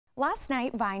Last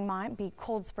night, Vinemont beat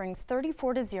Cold Springs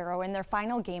 34-0 in their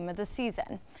final game of the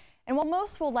season. And while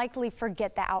most will likely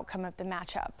forget the outcome of the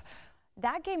matchup,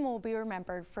 that game will be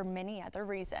remembered for many other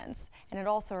reasons. And it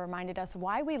also reminded us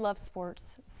why we love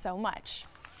sports so much.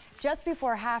 Just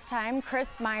before halftime,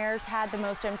 Chris Myers had the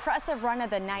most impressive run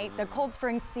of the night. The Cold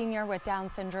Springs senior with Down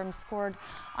syndrome scored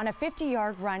on a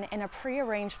 50-yard run in a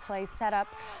prearranged play set up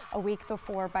a week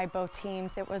before by both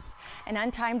teams. It was an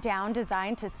untimed down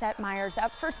designed to set Myers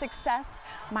up for success.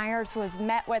 Myers was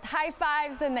met with high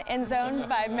fives in the end zone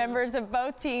by members of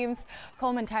both teams.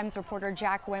 Cullman Times reporter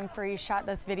Jack Winfrey shot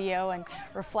this video and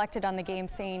reflected on the game,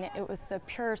 saying it was the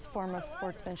purest form of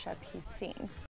sportsmanship he's seen.